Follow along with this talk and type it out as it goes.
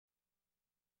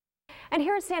And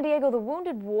here in San Diego, the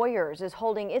Wounded Warriors is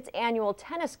holding its annual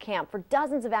tennis camp for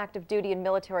dozens of active duty and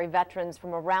military veterans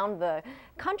from around the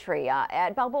country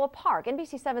at Balboa Park.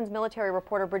 NBC7's military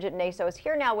reporter Bridget Naso is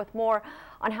here now with more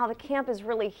on how the camp is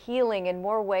really healing in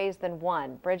more ways than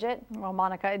one. Bridget? Well,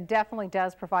 Monica, it definitely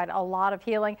does provide a lot of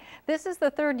healing. This is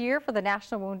the third year for the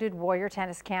National Wounded Warrior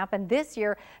Tennis Camp, and this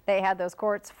year they had those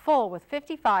courts full with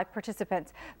 55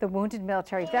 participants. The wounded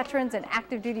military veterans and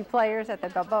active duty players at the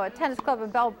Balboa Tennis Club in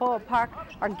Balboa Park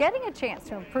are getting a chance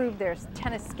to improve their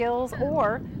tennis skills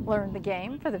or learn the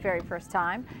game for the very first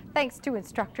time, thanks to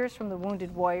instructors from the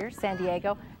Wounded Warriors San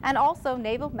Diego and also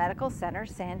Naval Medical Center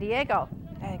San Diego.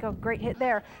 There you go, great hit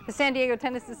there. The San Diego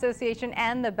Tennis Association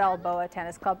and the Balboa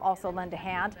Tennis Club also lend a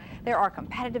hand. There are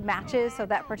competitive matches so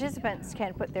that participants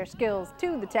can put their skills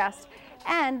to the test,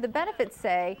 and the benefits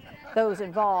say those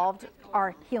involved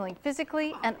are healing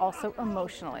physically and also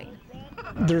emotionally.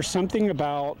 There's something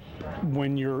about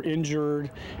when you're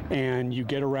injured and you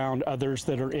get around others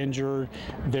that are injured,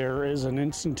 there is an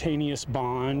instantaneous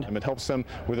bond. It helps them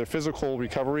with their physical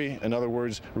recovery, in other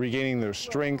words, regaining their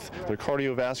strength, their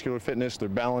cardiovascular fitness, their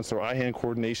balance, their eye-hand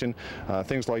coordination,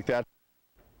 things like that.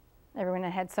 Everyone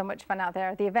had so much fun out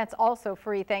there. The event's also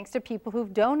free thanks to people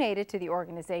who've donated to the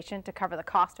organization to cover the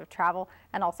cost of travel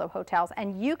and also hotels.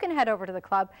 And you can head over to the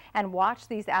club and watch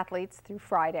these athletes through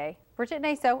Friday. Bridget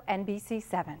Naso,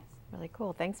 NBC7. Really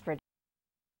cool. Thanks, Bridget.